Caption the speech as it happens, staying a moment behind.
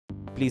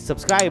please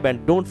subscribe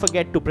and don't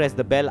forget to press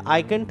the bell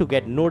icon to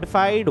get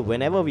notified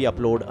whenever we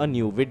upload a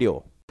new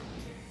video.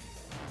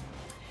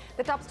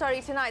 The top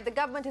story tonight, the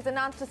government has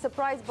announced a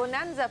surprise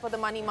bonanza for the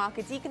money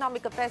markets.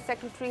 Economic Affairs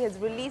Secretary has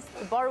released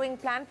the borrowing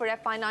plan for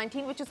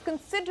FY19, which is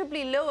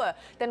considerably lower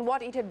than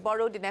what it had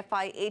borrowed in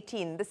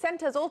FY18. The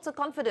centre is also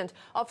confident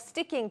of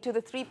sticking to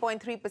the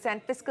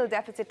 3.3% fiscal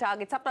deficit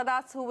target. Sapna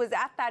Das, who was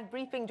at that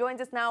briefing,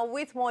 joins us now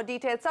with more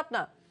details.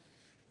 Sapna.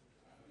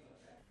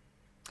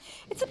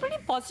 It's a pretty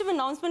positive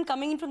announcement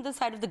coming in from the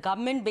side of the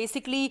government.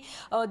 Basically,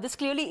 this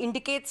clearly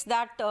indicates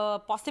that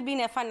possibly in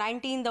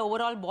FY19, the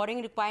overall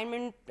borrowing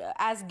requirement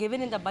as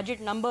given in the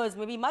budget numbers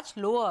may be much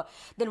lower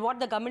than what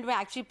the government may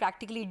actually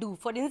practically do.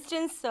 For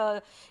instance,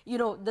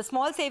 the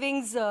small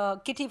savings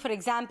kitty, for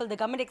example, the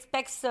government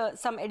expects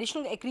some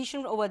additional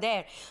accretion over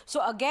there.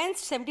 So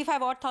against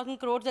 75,000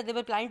 crores that they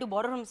were planning to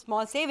borrow from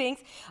small savings,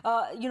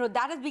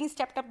 that is being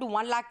stepped up to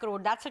 1 lakh crore.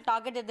 That's a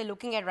target that they're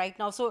looking at right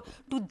now. So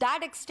to that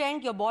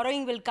extent, your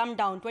borrowing will come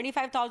down.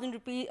 25,000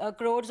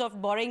 crores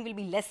of borrowing will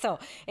be lesser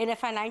in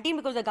FY19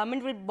 because the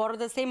government will borrow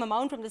the same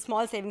amount from the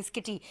small savings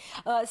kitty.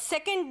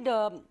 Second,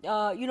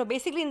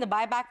 basically in the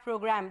buyback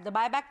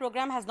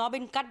program has now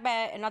been cut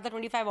by another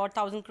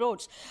 25,000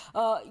 crores.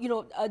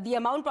 The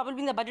amount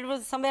probably in the budget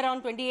was somewhere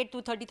around 28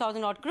 to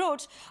 30,000 odd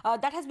crores.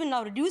 That has been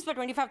now reduced by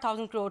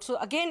 25,000 crores. So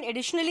again,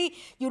 additionally,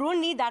 you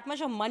don't need that much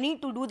of money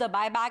to do the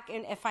buyback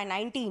in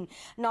FY19.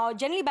 Now,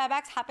 generally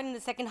buybacks happen in the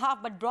second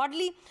half, but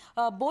broadly,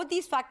 both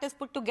these factors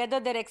put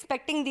together, they're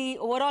expecting the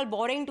overall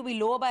borrowing to be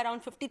lower by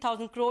around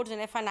 50,000 crores in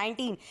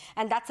FY19,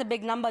 and that's a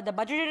big number. The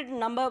budgeted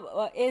number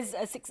is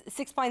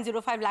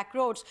 6.05 lakh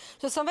crores.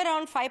 So somewhere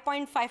around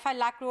 5.55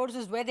 lakh crores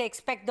is where they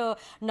expect the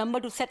number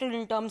to settle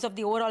in terms of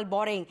the overall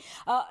borrowing.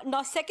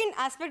 Now, second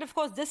aspect, of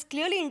course, this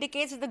clearly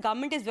indicates that the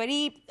government is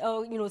very,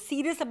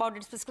 serious about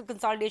its fiscal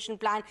consolidation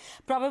plan.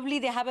 Probably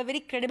they have a very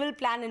credible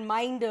plan in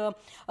mind.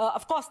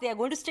 Of course, they are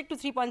going to stick to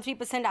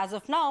 3.3% as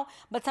of now,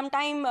 but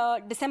sometime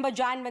December,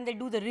 Jan, when they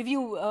do the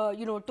review,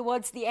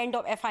 towards the end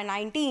of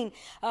FY19,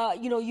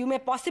 you may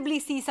possibly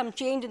see some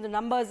change in the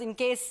numbers in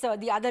case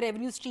the other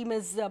revenue stream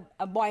is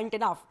buoyant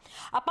enough.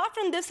 Apart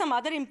from this, some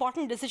other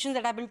important decisions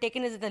that have been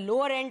taken is at the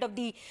lower end of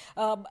the,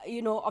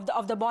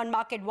 of the bond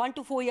market. 1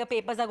 to 4 year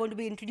papers are going to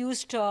be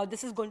introduced.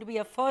 This is going to be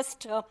a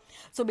first.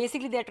 So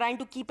basically, they're trying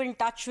to keep in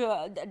touch.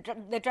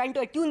 They're trying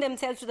to attune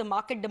themselves to the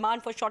market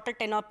demand for shorter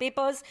tenor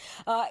papers.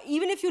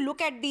 Even if you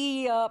look at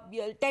the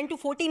 10 to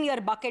 14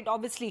 year bucket,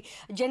 obviously,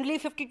 generally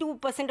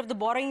 52% of the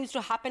borrowing used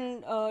to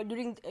happen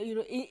during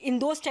in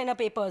those tenor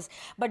papers,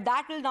 but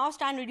that will now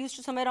stand reduced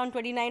to somewhere around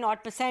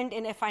 29%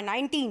 in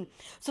FY19.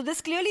 So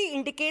this clearly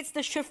indicates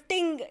the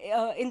shifting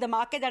in the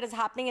market that is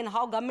happening and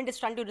how government is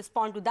trying to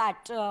respond to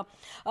that.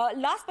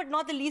 Last but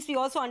not the least, we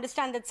also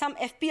understand that some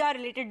FPR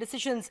related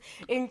decisions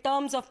in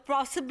terms of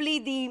possibly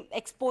the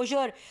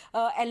exposure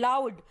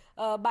allowed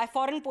by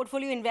foreign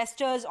portfolio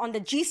investors on the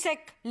GSEC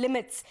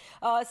limits.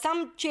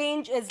 Some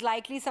change is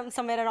likely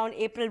somewhere around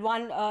April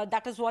 1.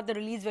 That is what the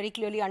release very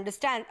clearly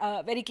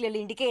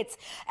indicates.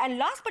 And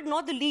last but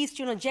not the least,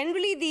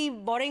 generally the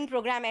borrowing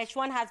program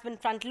H1 has been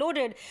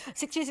front-loaded.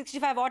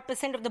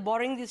 60-65% of the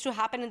borrowing used to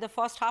happen in the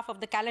first half of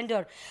the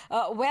calendar.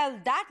 Well,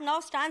 that now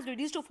stands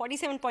reduced to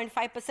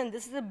 47.5%.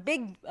 This is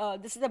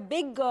a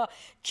big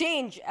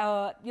change,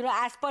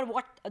 as per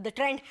what the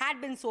trend had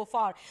been so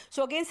far.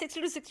 So again,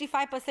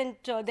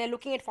 60-65%, they're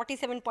looking at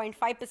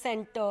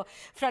 47.5%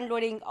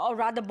 front-loading, or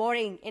rather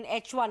borrowing in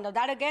H1. Now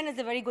that again is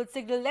a very good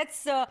signal.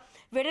 Let's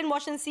wait and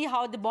watch and see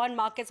how the bond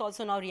markets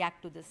also now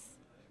react to this.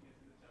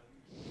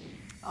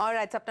 All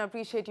right, Sapna,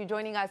 appreciate you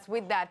joining us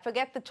with that.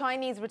 Forget the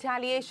Chinese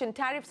retaliation.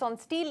 Tariffs on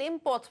steel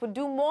imports would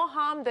do more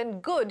harm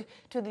than good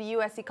to the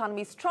U.S.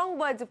 economy. Strong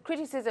words of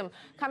criticism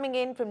coming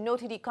in from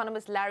noted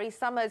economist Larry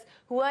Summers,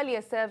 who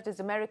earlier served as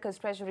America's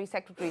Treasury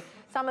Secretary.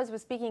 Summers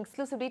was speaking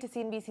exclusively to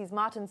CNBC's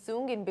Martin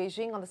Soong in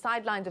Beijing on the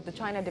sidelines of the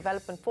China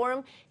Development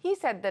Forum. He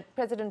said that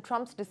President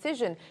Trump's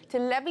decision to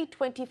levy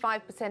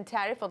 25%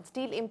 tariff on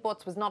steel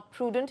imports was not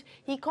prudent.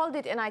 He called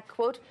it, and I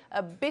quote,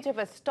 a bit of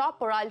a stop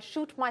or I'll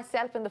shoot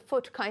myself in the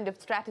foot kind of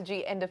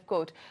strategy, end of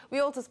quote.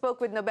 We also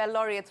spoke with Nobel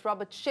laureates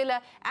Robert Shiller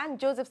and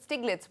Joseph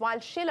Stiglitz. While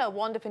Shiller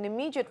warned of an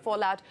immediate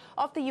fallout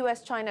of the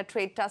US-China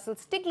trade tussle,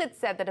 Stiglitz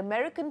said that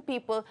American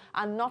people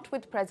are not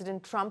with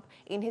President Trump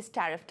in his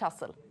tariff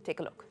tussle.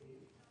 Take a look.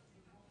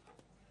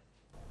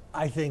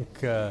 I think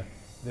there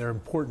are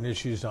important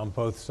issues on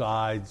both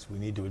sides. We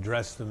need to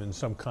address them in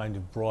some kind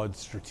of broad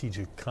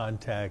strategic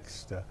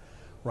context.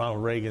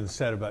 Ronald Reagan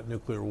said about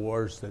nuclear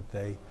wars that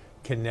they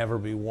can never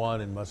be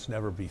won and must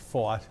never be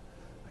fought.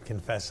 I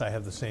confess I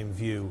have the same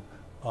view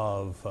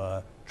of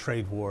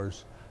trade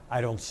wars. I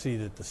don't see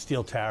that the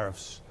steel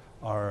tariffs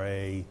are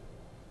a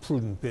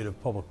prudent bit of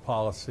public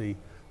policy.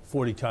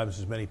 40 times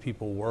as many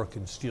people work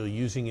in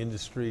steel-using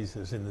industries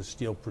as in the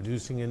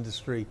steel-producing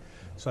industry.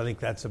 So I think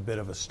that's a bit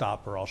of a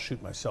stop or I'll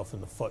shoot myself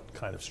in the foot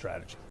kind of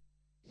strategy.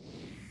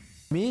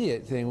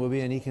 Immediate thing will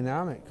be an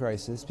economic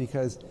crisis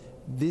because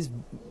these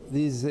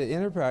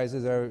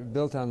enterprises are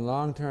built on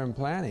long-term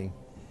planning.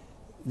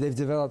 They've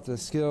developed a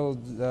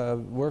skilled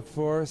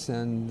workforce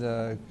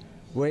and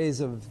ways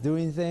of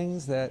doing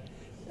things that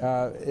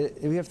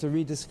we have to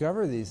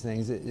rediscover these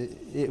things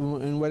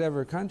in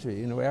whatever country,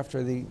 you know,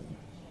 after the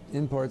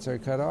imports are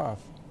cut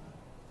off.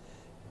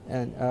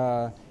 And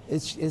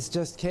it's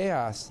just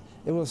chaos.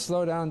 It will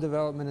slow down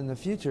development in the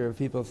future if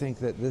people think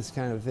that this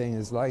kind of thing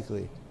is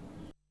likely.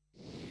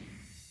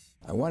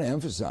 I want to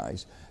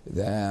emphasize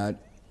that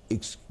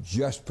it's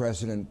just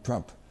President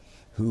Trump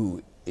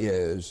who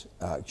is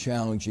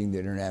challenging the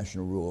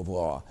international rule of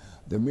law.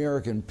 The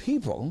American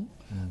people,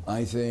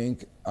 I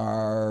think,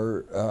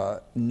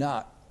 are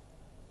not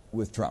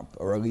with Trump,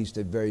 or at least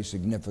a very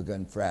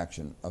significant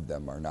fraction of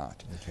them are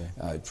not.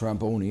 Okay.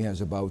 Trump only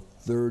has about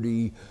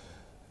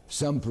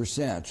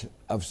 30-some%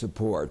 of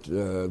support,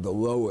 the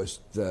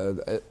lowest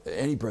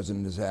any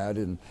president has had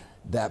in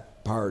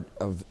that part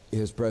of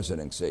his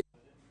presidency.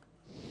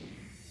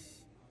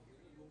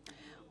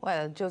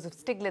 Well, Joseph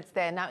Stiglitz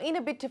there. Now, in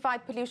a bid to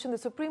fight pollution, the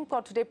Supreme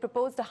Court today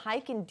proposed a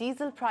hike in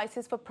diesel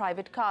prices for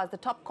private cars. The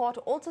top court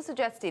also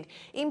suggested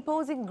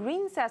imposing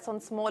green cess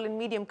on small and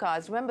medium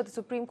cars. Remember, the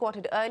Supreme Court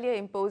had earlier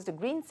imposed a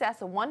green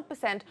cess of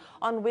 1%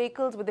 on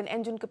vehicles with an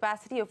engine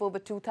capacity of over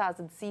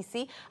 2,000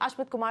 cc.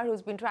 Ashmit Kumar,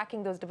 who's been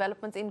tracking those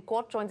developments in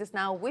court, joins us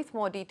now with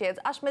more details.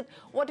 Ashmit,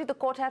 what did the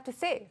court have to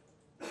say?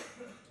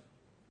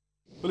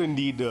 Well,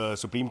 indeed, the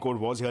Supreme Court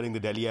was hearing the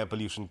Delhi air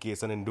pollution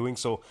case, and in doing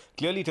so,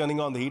 clearly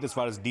turning on the heat as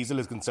far as diesel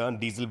is concerned,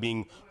 diesel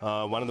being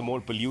one of the more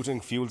polluting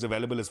fuels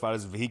available as far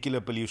as vehicular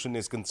pollution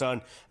is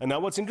concerned. And now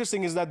what's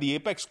interesting is that the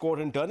apex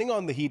court, in turning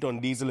on the heat on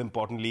diesel,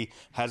 importantly,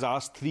 has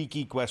asked three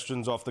key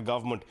questions of the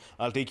government.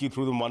 I'll take you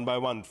through them one by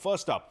one.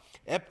 First up,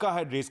 EPCA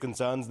had raised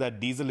concerns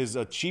that diesel is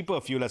a cheaper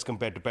fuel as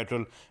compared to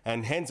petrol,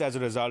 and hence, as a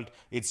result,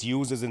 its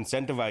use is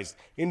incentivized.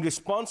 In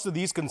response to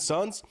these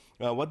concerns,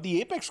 what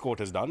the apex court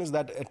has done is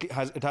that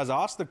it has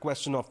asked the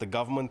question of the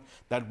government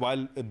that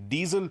while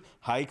diesel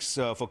hikes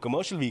for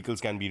commercial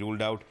vehicles can be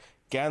ruled out,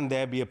 can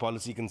there be a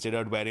policy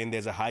considered wherein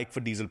there's a hike for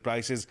diesel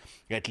prices,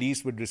 at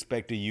least with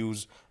respect to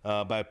use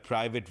by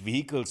private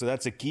vehicles? So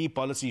that's a key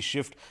policy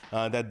shift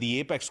that the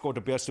apex court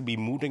appears to be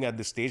mooting at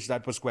this stage.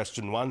 That was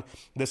question one.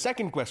 The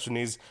second question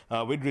is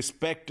with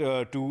respect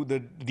to the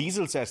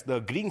diesel cess, the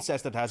green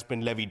cess that has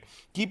been levied.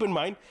 Keep in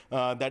mind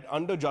that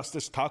under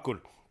Justice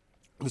Thakur,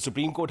 the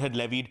Supreme Court had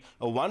levied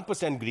a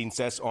 1% green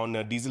cess on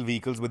diesel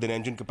vehicles with an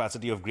engine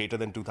capacity of greater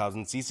than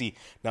 2,000 cc.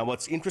 Now,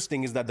 what's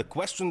interesting is that the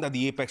question that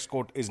the apex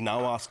court is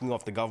now asking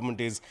of the government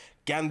is,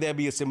 can there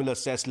be a similar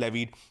cess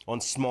levied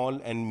on small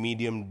and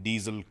medium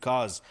diesel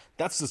cars?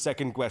 That's the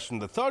second question.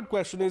 The third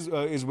question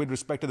is with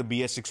respect to the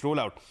BS6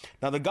 rollout.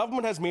 Now, the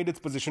government has made its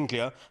position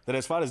clear that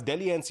as far as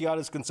Delhi NCR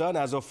is concerned,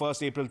 as of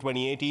 1st April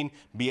 2018,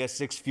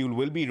 BS6 fuel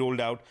will be rolled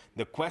out.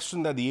 The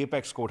question that the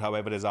apex court,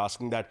 however, is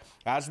asking that,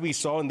 as we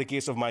saw in the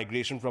case of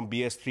migration from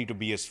BS3 to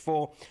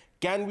BS4,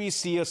 can we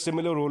see a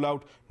similar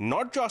rollout,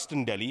 not just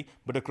in Delhi,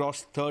 but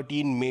across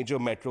 13 major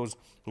metros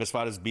as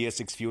far as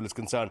BS6 fuel is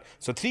concerned?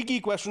 So three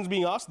key questions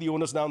being asked, the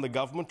onus now on the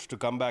government to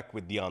come back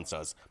with the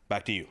answers.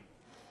 Back to you.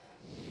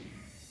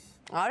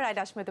 All right,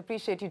 Ashmit,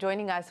 appreciate you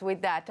joining us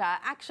with that.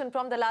 Action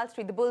from the Lal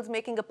Street, the bulls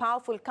making a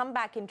powerful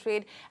comeback in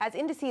trade as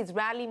indices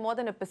rally more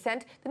than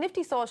 1%. The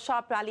Nifty saw a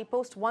sharp rally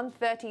post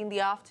 1:30 in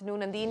the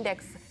afternoon, and the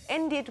index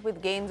ended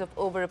with gains of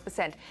over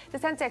 1%. The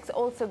Sensex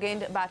also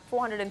gained about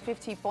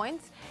 450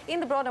 points. In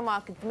the broader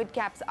market, the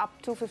mid-caps up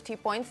 250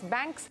 points.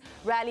 Banks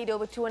rallied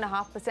over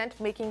 2.5%,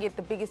 making it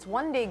the biggest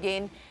one-day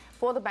gain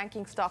for the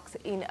banking stocks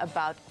in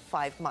about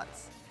 5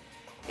 months.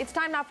 It's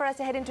time now for us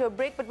to head into a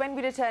break, but when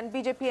we return,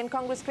 BJP and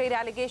Congress trade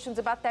allegations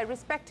about their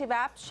respective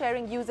apps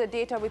sharing user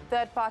data with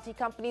third-party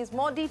companies.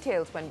 More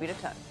details when we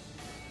return.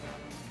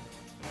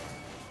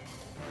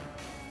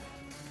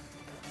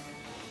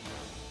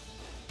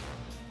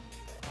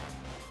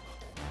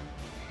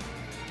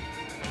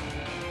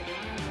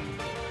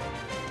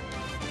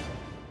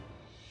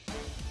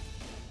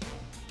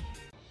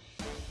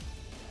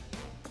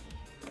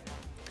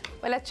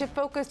 Well, let's shift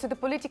focus to the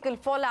political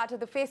fallout of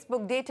the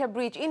Facebook data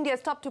breach.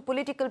 India's top two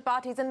political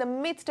parties in the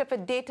midst of a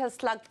data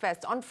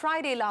slugfest. On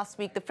Friday last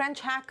week, the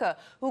French hacker,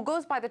 who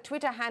goes by the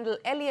Twitter handle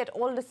Elliot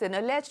Alderson,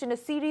 alleged in a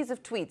series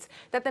of tweets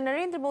that the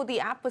Narendra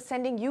Modi app was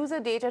sending user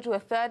data to a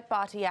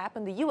third-party app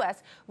in the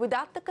US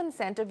without the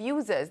consent of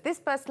users. This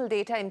personal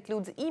data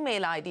includes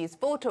email IDs,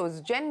 photos,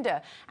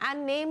 gender,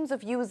 and names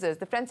of users.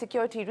 The French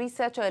security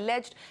researcher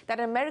alleged that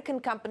an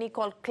American company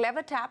called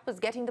CleverTap was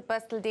getting the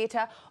personal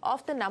data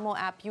of the Namo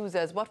app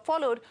users. What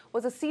followed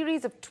was a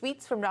series of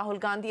tweets from Rahul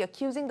Gandhi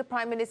accusing the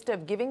Prime Minister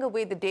of giving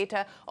away the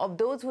data of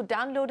those who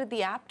downloaded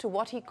the app to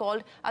what he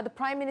called are the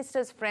Prime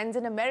Minister's friends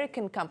in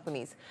American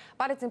companies.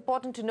 But it's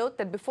important to note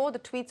that before the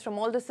tweets from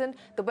Alderson,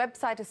 the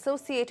website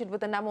associated with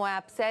the Namo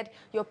app said,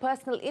 your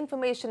personal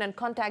information and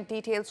contact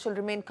details shall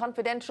remain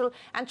confidential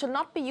and shall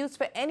not be used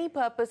for any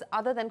purpose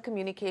other than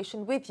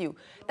communication with you.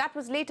 That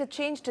was later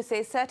changed to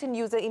say certain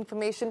user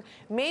information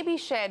may be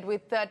shared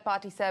with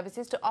third-party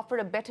services to offer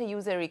a better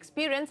user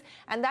experience,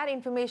 and that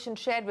information information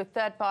shared with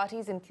third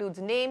parties includes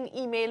name,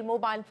 email,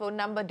 mobile phone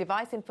number,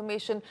 device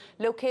information,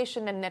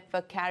 location and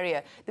network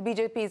carrier. The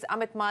BJP's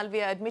Amit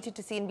Malviya admitted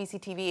to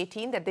CNBC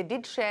TV18 that they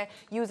did share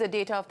user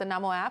data of the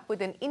Namo app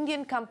with an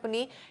Indian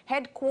company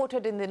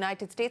headquartered in the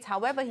United States.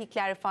 However, he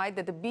clarified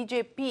that the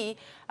BJP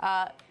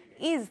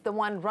is the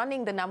one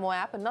running the Namo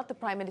app and not the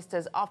Prime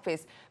Minister's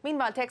office.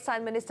 Meanwhile,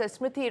 Textile Minister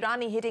Smriti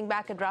Irani hitting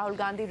back at Rahul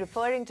Gandhi,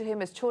 referring to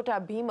him as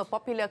Chota Bheem, a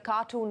popular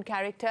cartoon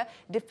character,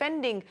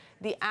 defending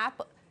the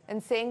app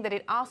and saying that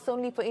it asks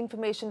only for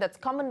information that's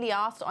commonly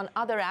asked on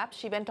other apps.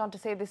 She went on to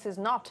say this is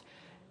not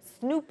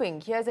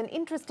snooping. Here's an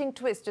interesting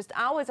twist. Just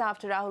hours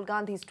after Rahul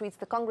Gandhi's tweets,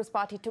 the Congress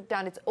party took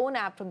down its own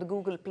app from the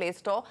Google Play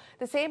Store.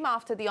 The same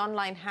after the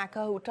online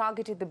hacker who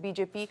targeted the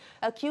BJP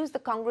accused the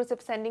Congress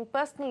of sending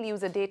personal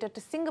user data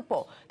to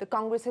Singapore. The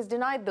Congress has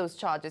denied those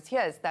charges.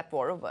 Here's that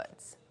war of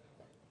words.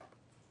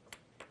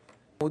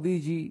 Modi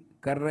ji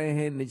कर रहे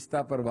हैं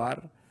निजता पर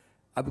वार,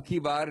 अब की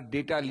बार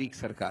data leak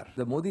सरकार.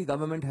 The Modi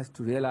government has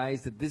to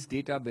realize that this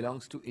data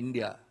belongs to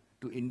India,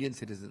 to Indian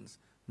citizens,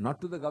 not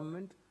to the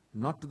government,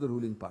 not to the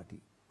ruling party.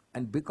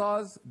 And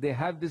because they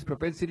have this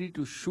propensity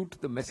to shoot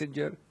the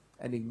messenger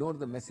and ignore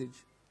the message,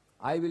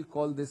 I will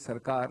call this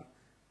Sarkar,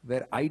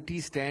 where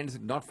IT stands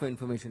not for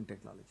information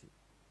technology.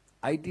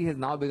 IT has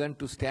now begun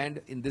to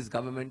stand in this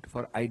government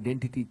for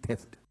identity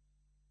theft.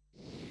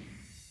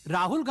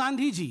 Rahul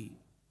Gandhi ji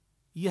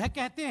यह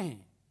कहते हैं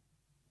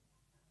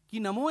कि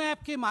नमो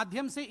app के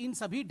माध्यम से इन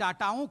सभी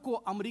डाटाओं को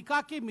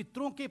America के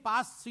मित्रों के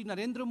पास श्री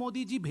नरेंद्र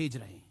मोदी जी भेज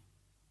रहे हैं.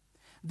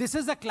 This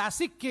is a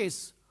classic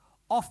case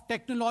of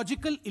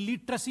technological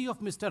illiteracy of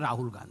Mr.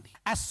 Rahul Gandhi.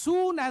 As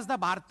soon as the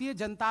Bharatiya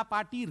Janata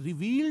Party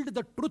revealed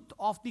the truth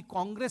of the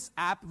Congress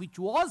app, which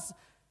was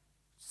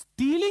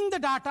stealing the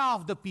data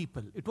of the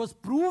people, it was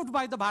proved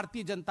by the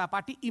Bharatiya Janata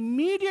Party.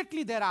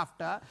 Immediately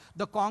thereafter,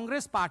 the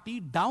Congress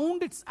party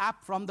downed its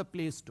app from the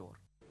Play Store.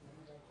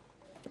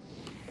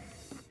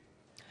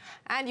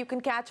 And you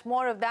can catch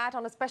more of that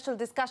on a special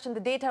discussion. The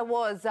data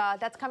was,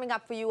 that's coming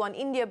up for you on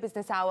India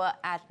Business Hour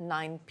at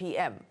 9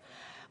 p.m.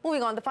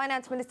 Moving on, the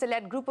Finance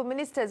Minister-led group of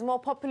ministers, more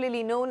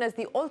popularly known as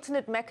the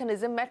alternate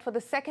mechanism, met for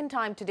the second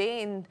time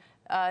today in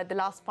the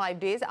last 5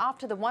 days.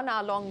 After the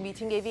 1-hour-long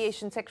meeting,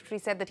 Aviation Secretary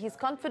said that he's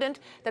confident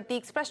that the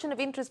expression of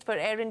interest for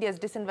Air India's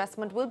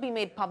disinvestment will be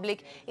made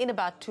public in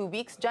about 2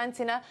 weeks. Jain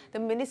Sinha, the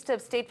Minister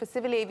of State for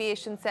Civil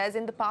Aviation, says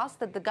in the past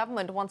that the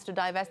government wants to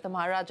divest the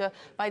Maharaja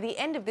by the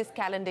end of this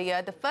calendar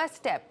year. The first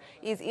step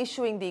is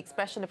issuing the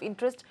expression of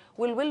interest,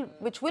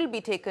 which will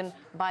be taken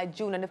by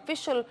June. An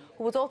official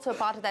who was also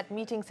part of that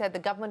meeting said the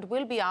government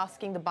will be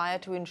asking the buyer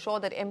to ensure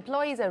that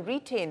employees are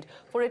retained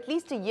for at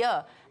least a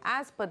year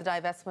as per the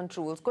divestment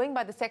rules. Going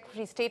by the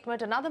Secretary's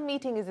statement, another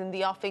meeting is in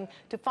the offing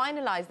to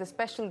finalize the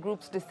special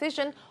group's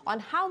decision on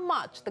how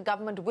much the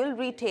government will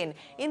retain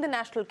in the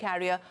national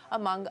carrier,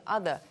 among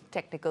other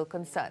technical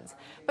concerns.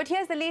 But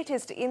here's the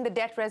latest in the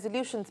debt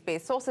resolution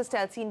space. Sources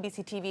tell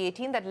CNBC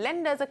TV18 that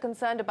lenders are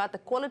concerned about the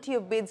quality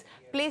of bids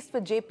placed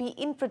for JP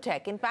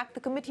Infratech. In fact,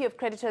 the Committee of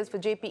Creditors for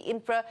JP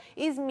Infra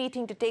is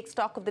meeting to take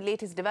stock of the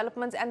latest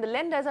developments, and the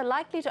lenders are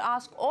likely to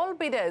ask all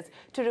bidders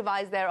to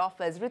revise their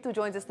offers. Ritu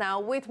joins us now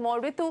with more.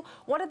 Ritu,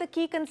 what are the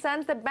key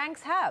concerns that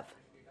banks have?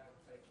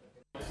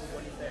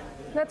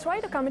 That's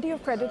right. A Committee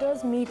of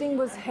Creditors meeting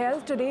was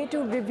held today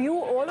to review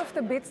all of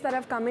the bids that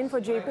have come in for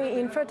JP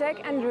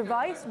Infratech, and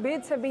revised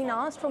bids have been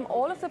asked from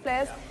all of the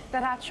players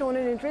that had shown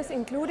an interest,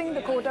 including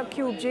the Kotak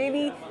Cube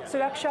JV,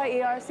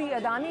 Suraksha ARC,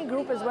 Adani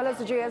Group, as well as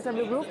the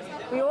JSW Group.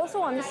 We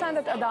also understand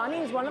that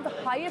Adani is one of the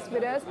highest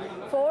bidders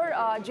for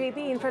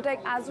JP Infratech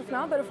as of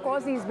now, but of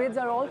course these bids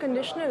are all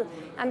conditional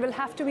and will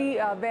have to be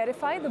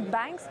verified. The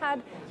banks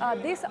had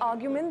this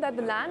argument that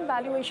the land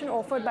valuation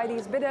offered by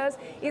these bidders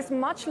is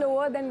much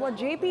lower than what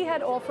JP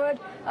had offered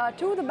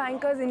to the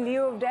bankers in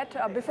lieu of debt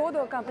before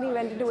the company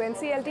went into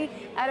NCLT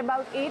at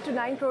about 8 to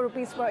 9 crore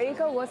rupees per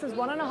acre versus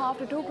 1.5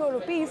 to 2 crore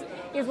rupees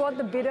is what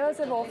the bidders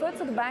have offered.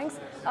 So the banks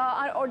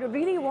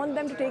really want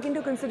them to take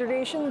into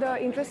consideration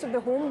the interest of the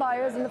home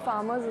buyers and the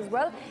farmers as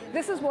well.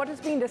 This is what is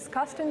being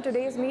discussed in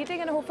today's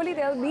meeting, and hopefully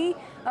there'll be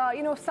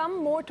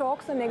some more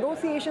talks and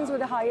negotiations with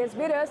the highest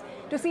bidders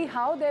to see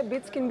how their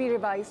bids can be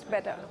revised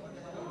better.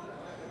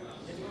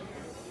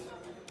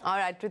 All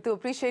right, Ritu,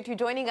 appreciate you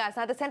joining us.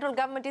 Now, the central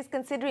government is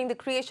considering the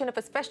creation of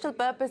a special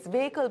purpose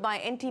vehicle by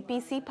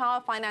NTPC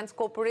Power Finance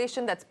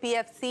Corporation, that's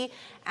PFC,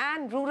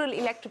 and Rural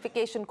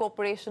Electrification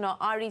Corporation, or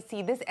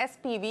REC. This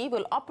SPV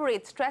will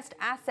operate stressed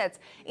assets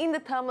in the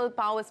thermal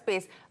power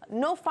space.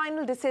 No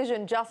final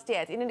decision just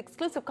yet. In an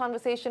exclusive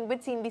conversation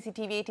with CNBC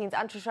TV18's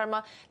Anshu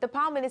Sharma, the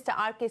Power Minister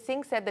R.K.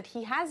 Singh said that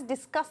he has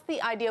discussed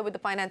the idea with the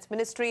Finance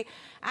Ministry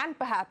and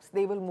perhaps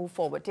they will move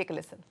forward. Take a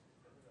listen.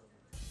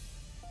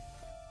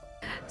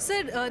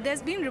 Sir,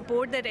 there's been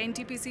report that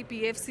NTPC,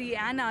 PFC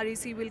and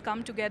REC will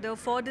come together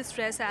for the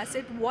stress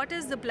asset. What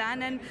is the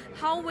plan and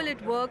how will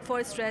it work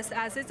for stress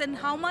assets, and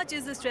how much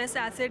is the stress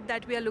asset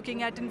that we are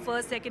looking at in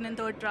first, second and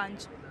third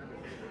tranche?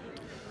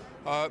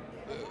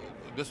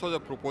 This was a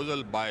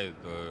proposal by,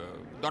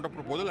 not a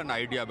proposal, an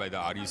idea by the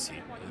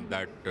REC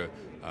that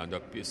the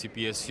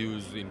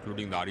CPSUs,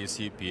 including the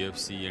REC,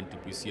 PFC,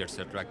 NTPC,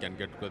 etc., can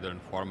get together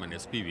and form an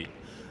SPV,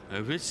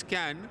 which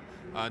can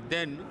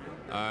then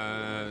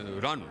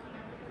run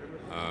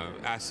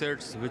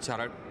assets which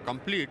are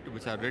complete,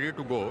 which are ready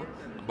to go,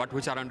 but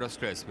which are under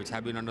stress, which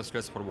have been under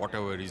stress for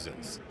whatever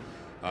reasons.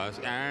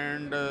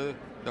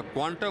 The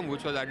quantum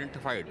which was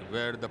identified,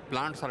 where the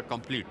plants are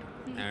complete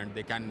and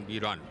they can be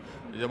run,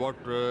 is about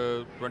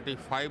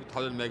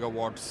 25,000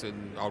 megawatts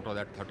out of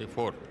that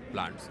 34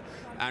 plants,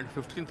 and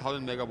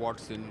 15,000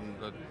 megawatts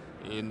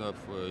in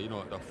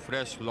the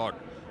fresh lot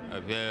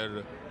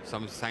where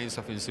some signs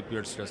of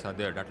incipient stress are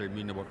there. That will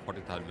mean about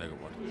 40,000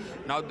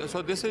 megawatts. Now,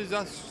 so this is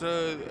just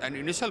an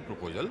initial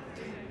proposal.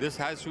 This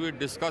has to be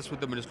discussed with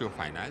the Ministry of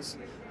Finance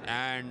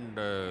and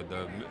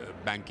the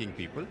banking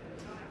people.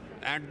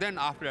 And then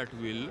after that,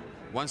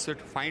 once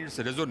it finds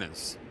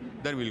resonance,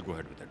 then we'll go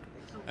ahead with it.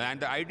 And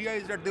the idea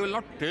is that they will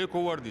not take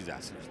over these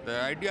assets.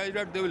 The idea is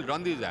that they will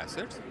run these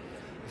assets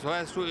so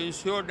as to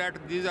ensure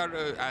that these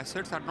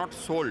assets are not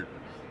sold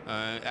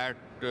at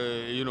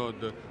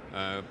the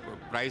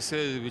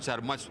prices which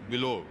are much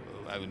below,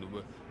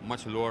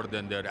 much lower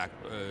than their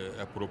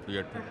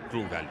appropriate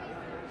true value.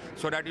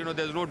 So that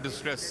there's no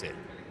distress sale.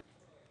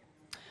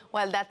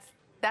 Well,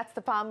 that's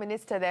the Power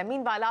Minister there.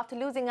 Meanwhile, after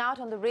losing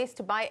out on the race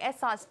to buy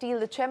Essar Steel,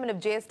 the chairman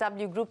of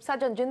JSW Group,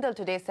 Sajjan Jindal,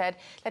 today said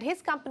that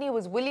his company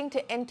was willing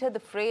to enter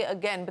the fray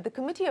again, but the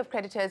Committee of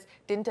Creditors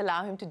didn't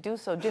allow him to do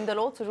so. Jindal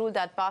also ruled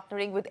out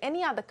partnering with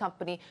any other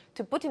company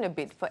to put in a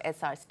bid for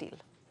Essar Steel.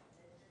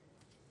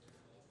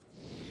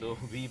 So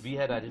we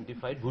had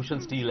identified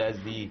Bhushan Steel as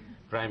the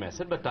prime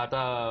asset, but Tata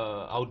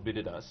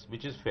outbidded us,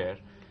 which is fair.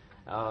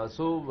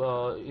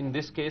 In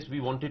this case,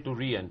 we wanted to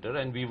re-enter,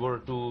 and we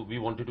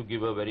wanted to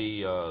give a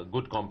very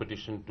good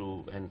competition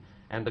to,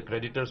 and the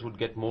creditors would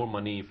get more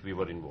money if we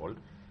were involved.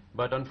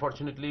 But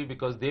unfortunately,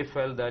 because they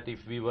felt that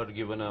if we were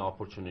given an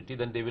opportunity,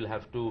 then they will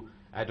have to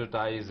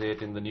advertise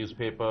it in the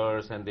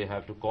newspapers, and they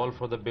have to call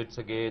for the bids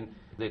again.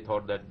 They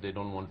thought that they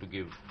don't want to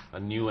give a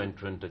new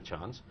entrant a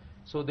chance.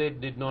 So they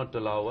did not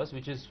allow us,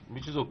 which is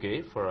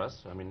okay for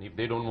us. I mean, if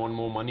they don't want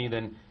more money,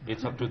 then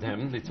it's up to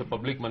them. It's a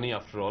public money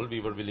after all. We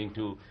were willing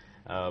to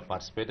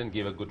participate and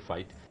give a good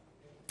fight.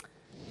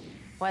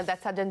 Well,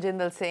 that's Sajjan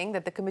Jindal saying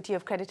that the Committee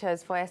of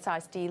Creditors for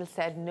Essar Steel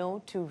said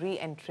no to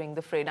re-entering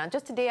the fray. Now,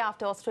 just a day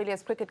after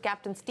Australia's cricket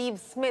captain Steve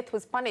Smith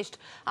was punished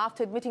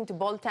after admitting to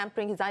ball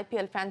tampering his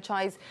IPL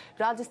franchise,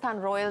 Rajasthan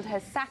Royals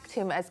has sacked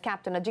him as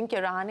captain.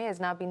 Ajinkya Rahane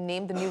has now been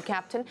named the new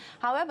captain.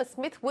 However,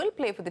 Smith will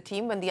play for the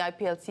team when the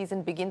IPL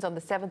season begins on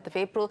the 7th of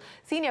April.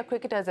 Senior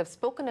cricketers have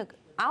spoken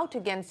out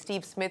against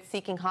Steve Smith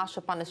seeking harsher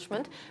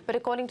punishment. But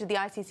according to the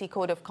ICC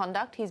Code of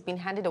Conduct, he's been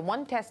handed a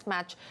one-test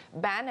match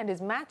ban, and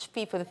his match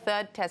fee for the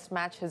third test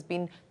match has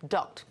been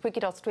docked.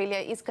 Cricket Australia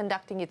is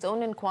conducting its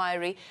own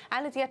inquiry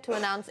and is yet to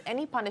announce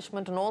any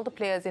punishment on all the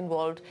players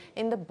involved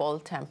in the ball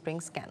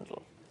tampering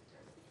scandal.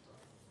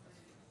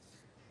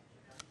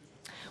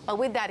 Well,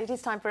 with that, it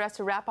is time for us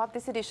to wrap up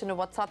this edition of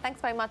What's Hot.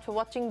 Thanks very much for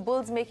watching.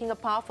 Bulls making a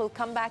powerful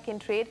comeback in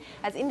trade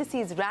as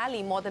indices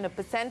rally more than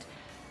 1%.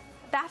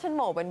 That and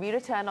more when we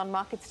return on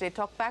Markets Day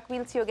Talk Back.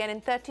 We'll see you again in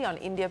 30 on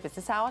India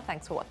Business Hour.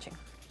 Thanks for watching.